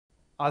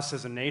us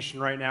as a nation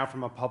right now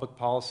from a public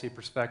policy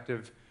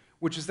perspective,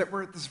 which is that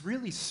we're at this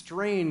really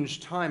strange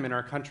time in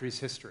our country's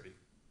history,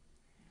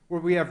 where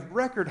we have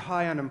record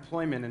high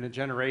unemployment in a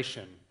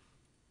generation,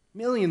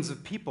 millions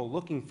of people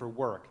looking for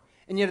work,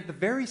 and yet at the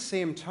very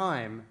same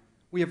time,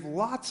 we have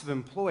lots of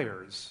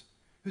employers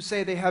who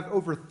say they have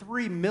over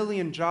 3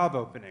 million job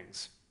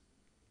openings,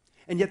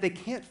 and yet they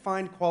can't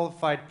find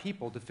qualified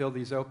people to fill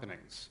these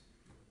openings.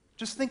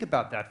 Just think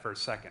about that for a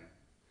second.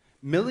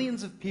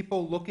 Millions of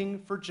people looking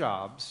for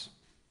jobs,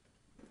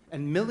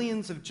 and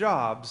millions of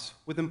jobs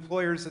with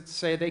employers that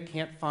say they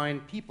can't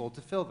find people to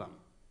fill them.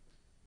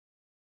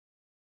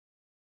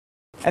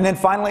 And then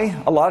finally,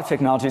 a lot of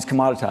technologies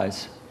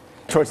commoditize.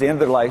 Towards the end of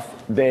their life,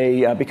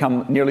 they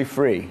become nearly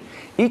free.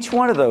 Each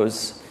one of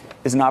those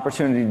is an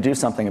opportunity to do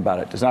something about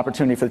it. There's an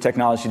opportunity for the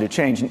technology to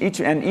change.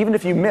 And even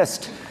if you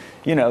missed,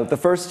 the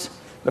first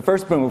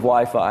boom of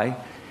Wi-Fi,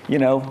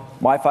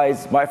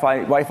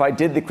 Wi-Fi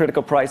did the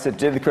critical price, it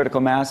did the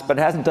critical mass, but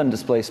it hasn't done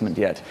displacement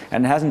yet,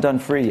 and it hasn't done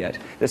free yet.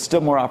 There's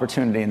still more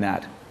opportunity in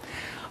that.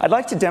 I'd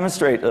like to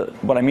demonstrate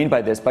what I mean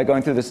by this by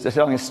going through this,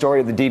 telling a story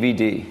of the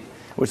DVD,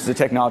 which is a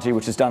technology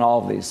which has done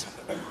all of these.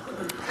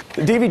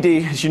 The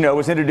DVD, as you know,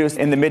 was introduced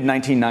in the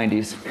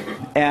mid-1990s,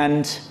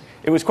 and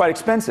it was quite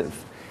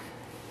expensive.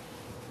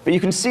 But you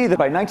can see that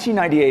by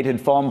 1998 it had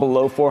fallen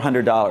below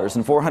 $400,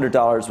 and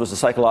 $400 was a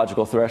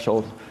psychological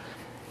threshold.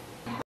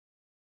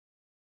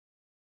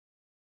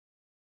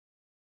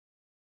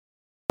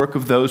 Work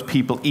of those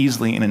people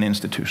easily in an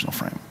institutional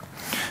frame.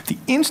 The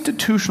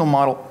institutional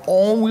model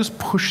always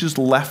pushes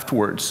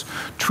leftwards,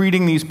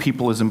 treating these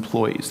people as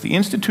employees. The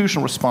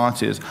institutional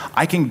response is,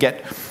 I can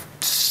get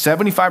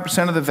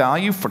 75% of the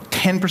value for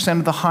 10%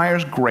 of the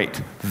hires,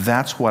 great.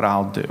 That's what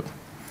I'll do.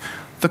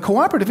 The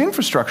cooperative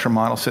infrastructure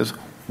model says,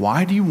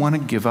 why do you want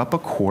to give up a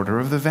quarter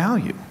of the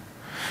value?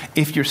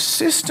 If your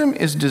system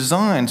is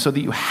designed so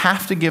that you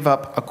have to give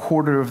up a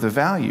quarter of the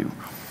value,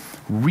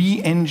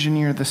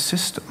 re-engineer the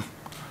system.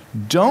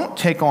 Don't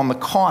take on the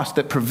cost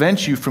that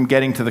prevents you from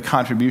getting to the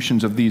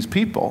contributions of these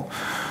people.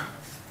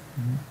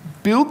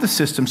 Build the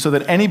system so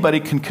that anybody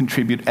can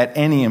contribute at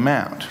any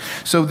amount.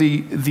 So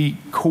the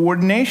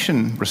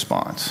coordination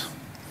response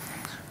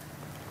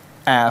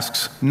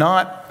asks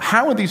not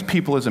how are these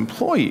people as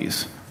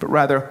employees, but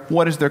rather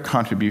what is their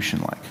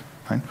contribution like.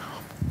 Right?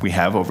 We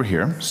have over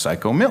here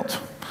PsychoMilt,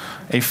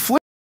 a flip.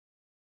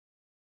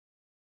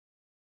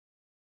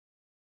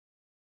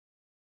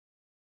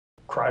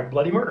 Cry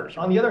bloody murders.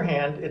 On the other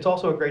hand, it's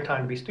also a great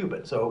time to be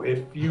stupid. So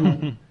if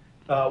you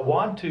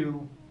want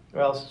to,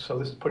 well, so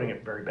this is putting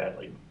it very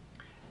badly.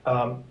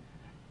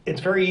 It's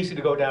very easy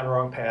to go down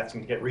wrong paths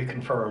and get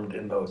reconfirmed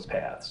in those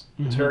paths.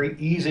 It's very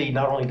easy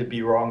not only to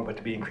be wrong, but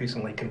to be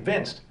increasingly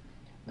convinced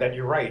that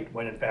you're right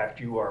when in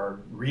fact you are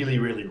really,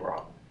 really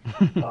wrong.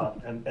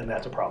 And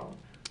that's a problem.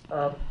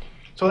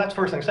 So that's the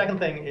first thing. Second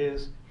thing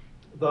is,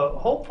 the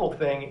hopeful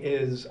thing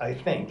is, I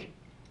think,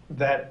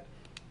 that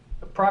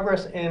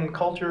progress in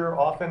culture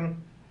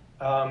often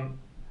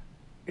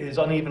is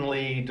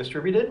unevenly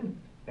distributed.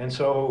 And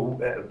so,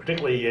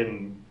 particularly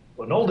in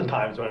olden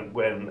times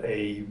when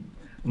a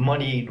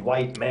moneyed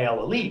white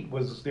male elite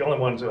was the only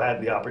ones who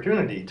had the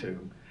opportunity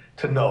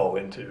to know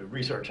and to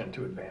research and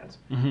to advance.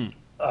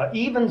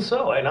 Even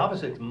so, and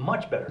obviously it's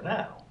much better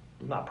now,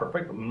 not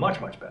perfect, but much,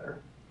 much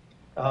better.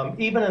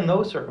 Even in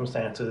those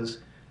circumstances,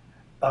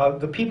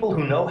 the people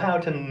who know how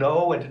to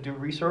know and to do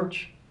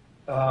research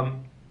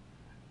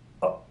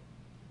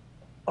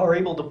are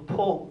able to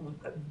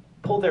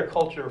pull their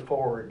culture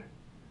forward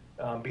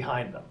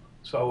behind them.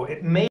 So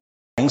it may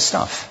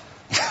stuff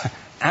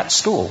at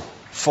school,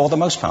 for the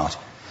most part.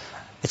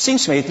 It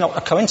seems to me it's not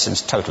a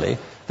coincidence totally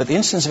that the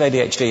incidence of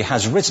ADHD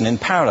has risen in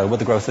parallel with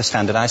the growth of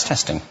standardized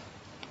testing.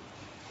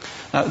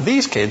 Now,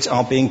 these kids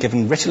are being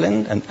given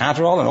Ritalin and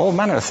Adderall and all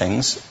manner of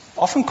things,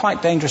 often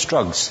quite dangerous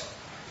drugs,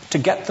 to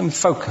get them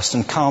focused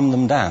and calm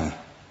them down.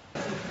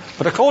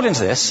 But according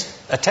to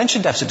this,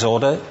 attention deficit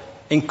disorder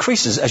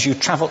increases as you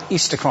travel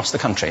east across the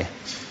country.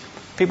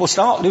 People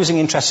start losing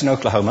interest in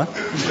Oklahoma.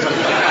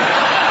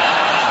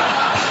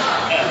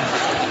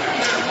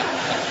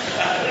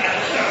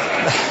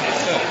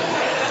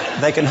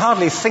 They can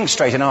hardly think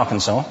straight in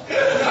Arkansas.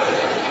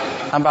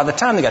 And by the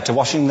time they get to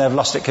Washington, they've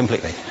lost it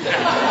completely.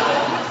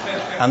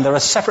 And there are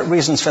separate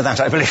reasons for that,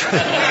 I believe.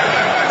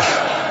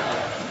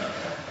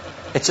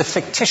 It's a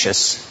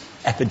fictitious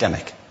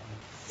epidemic.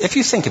 If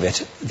you think of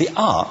it, the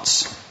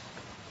arts,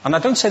 and I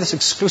don't say this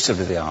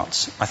exclusively of the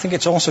arts, I think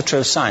it's also true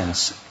of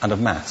science and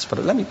of maths, but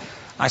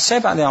I say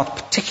about the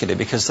arts particularly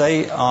because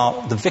they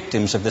are the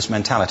victims of this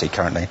mentality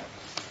currently,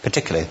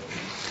 particularly.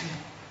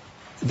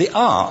 The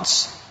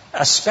arts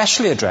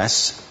especially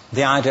address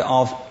the idea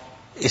of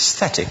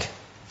aesthetic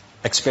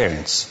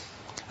experience.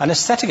 An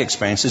aesthetic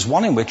experience is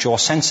one in which your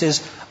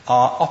senses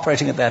are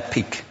operating at their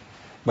peak,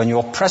 when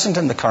you're present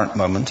in the current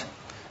moment,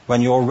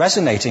 when you're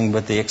resonating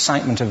with the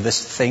excitement of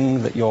this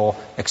thing that you're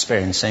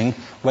experiencing,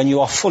 when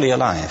you are fully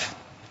alive.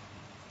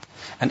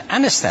 An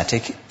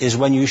anesthetic is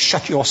when you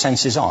shut your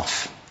senses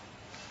off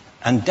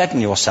and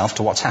deaden yourself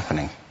to what's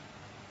happening.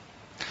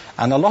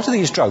 And a lot of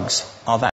these drugs are that.